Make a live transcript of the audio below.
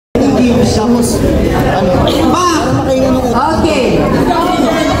Okay. I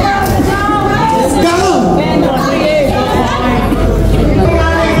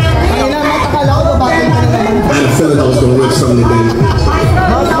had a feeling I was gonna rip something today.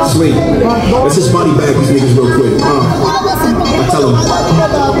 Sweet. Let's just body bag these niggas real quick. I tell them.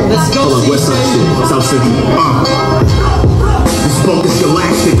 Hold on, West Side shit. South City. This book is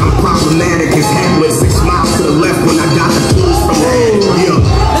galactic. I'm problematic. It's Hamlet. 6 miles to the left when I got the keys from the attic. Yeah.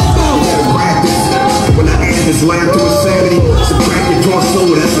 Practice. When I add this lab to insanity, subtract your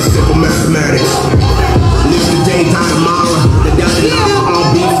torso. That's a simple mathematics. Live today, die tomorrow. The down and out. All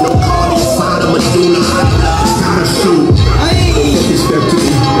beef, no cardio, side of Medulla. Gotta shoot. Fucking step to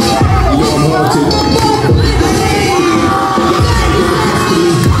me. You know I'm haunted.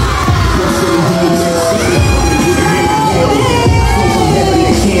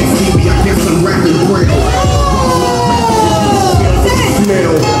 They can't see me. I guess I'm rapping braille.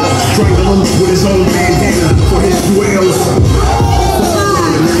 Smell. Strangle him with his own bandana for his dwells.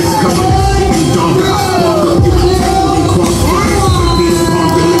 The nights come. Dog, I spark up. You can take me cross fire.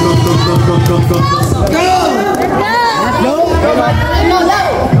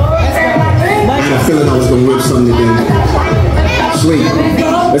 I had a feeling I was gonna rip something today. Sweet.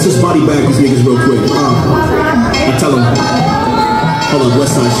 Let's just body bag these niggas real quick. I tell them. Hold on,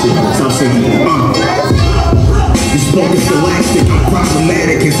 West Side shit. South City. This book is galactic. I'm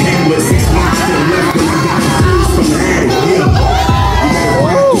problematic. It's Hamlet. 6 miles to the left when I got the keys from the attic. Yeah.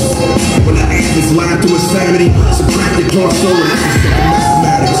 When I add this lab to insanity, subtract the torso, that's a simple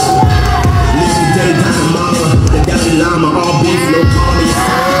mathematics. Live today, die tomorrow. The Dalai Lama, all beef, no cardio.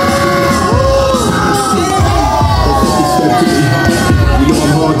 Step to me. You know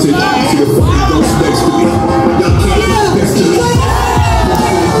I'm haunted. See the fucking ghost next to me. Y'all can't get next to me.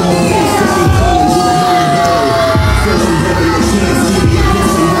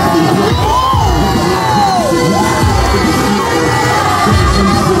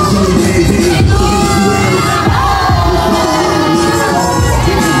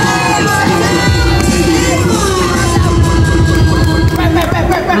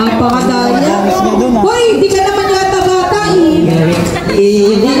 Hoy, di ka naman yata bata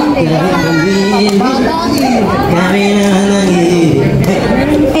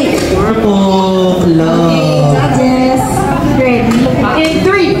Judges, ready? In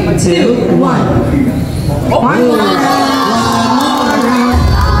 3, 2, 1.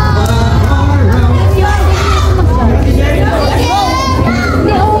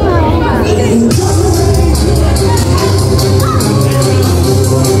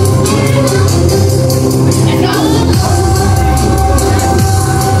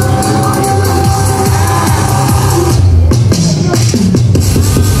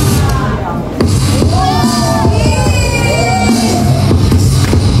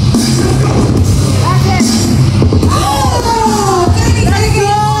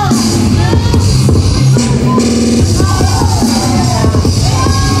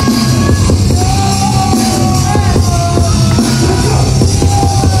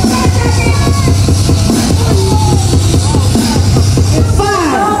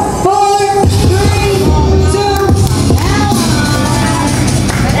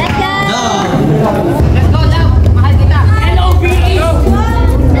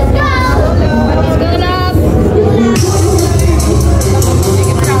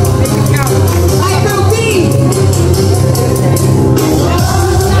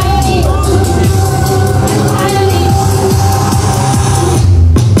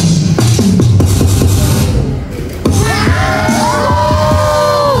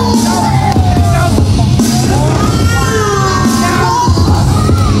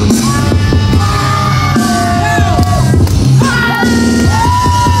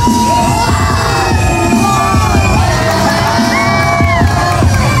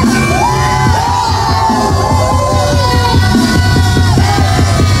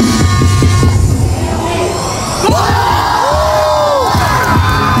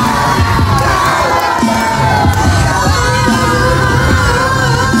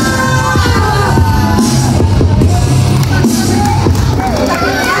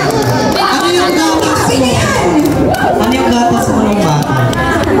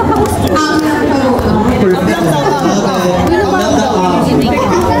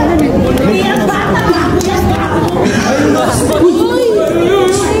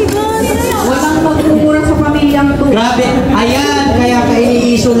 Grabe, ayan, kaya ka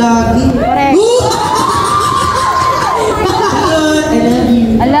iniiso lagi.